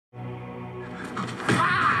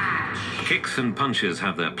Kicks and punches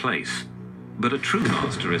have their place, but a true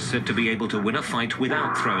master is said to be able to win a fight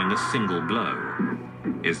without throwing a single blow.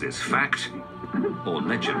 Is this fact or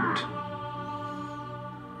legend?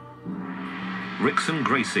 Rickson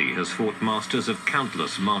Gracie has fought masters of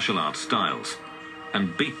countless martial arts styles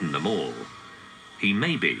and beaten them all. He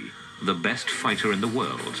may be the best fighter in the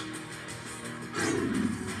world.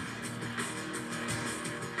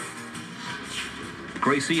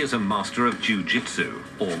 Gracie is a master of Ju Jitsu,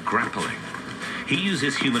 or grappling. He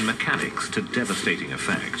uses human mechanics to devastating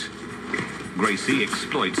effect. Gracie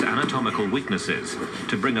exploits anatomical weaknesses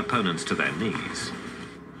to bring opponents to their knees.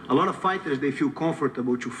 A lot of fighters, they feel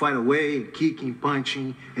comfortable to fight away, kicking,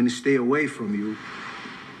 punching, and stay away from you.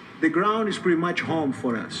 The ground is pretty much home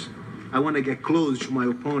for us. I want to get close to my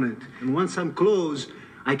opponent, and once I'm close,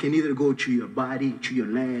 I can either go to your body, to your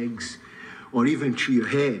legs, or even to your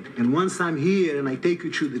head. And once I'm here and I take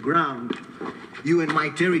you to the ground, you in my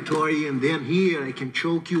territory, and then here I can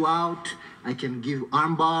choke you out, I can give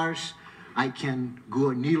arm bars, I can go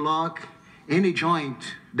a knee lock, any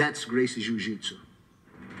joint. That's Gracie Ju Jitsu.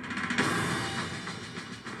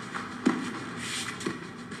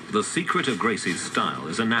 The secret of Gracie's style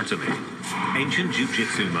is anatomy. Ancient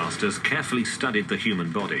jiu-jitsu masters carefully studied the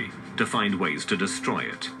human body to find ways to destroy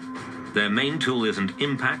it. Their main tool isn't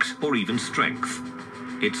impact or even strength,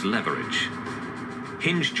 it's leverage.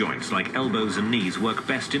 Hinge joints like elbows and knees work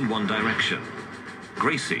best in one direction.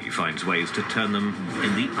 Gracie finds ways to turn them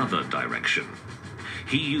in the other direction.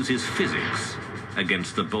 He uses physics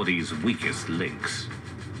against the body's weakest links.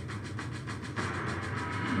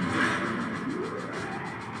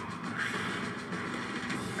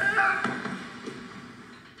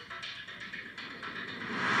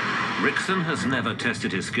 Rickson has never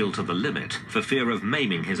tested his skill to the limit for fear of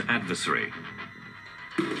maiming his adversary.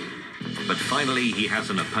 But finally, he has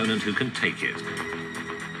an opponent who can take it.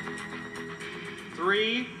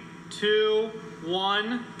 3, 2,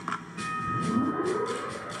 1.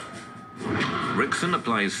 Rickson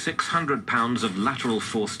applies 600 pounds of lateral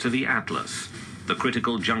force to the atlas, the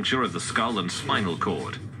critical juncture of the skull and spinal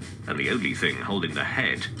cord, and the only thing holding the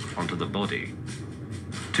head onto the body.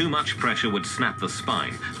 Too much pressure would snap the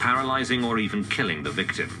spine, paralyzing or even killing the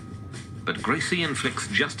victim. But Gracie inflicts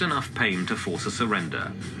just enough pain to force a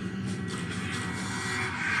surrender.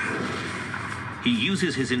 He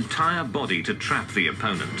uses his entire body to trap the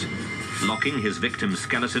opponent, locking his victim's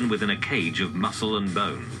skeleton within a cage of muscle and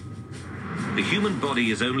bone. The human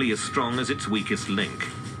body is only as strong as its weakest link,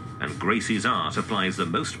 and Gracie's art applies the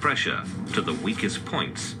most pressure to the weakest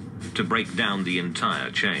points to break down the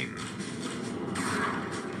entire chain.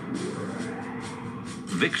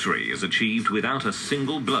 Victory is achieved without a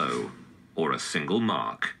single blow or a single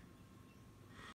mark.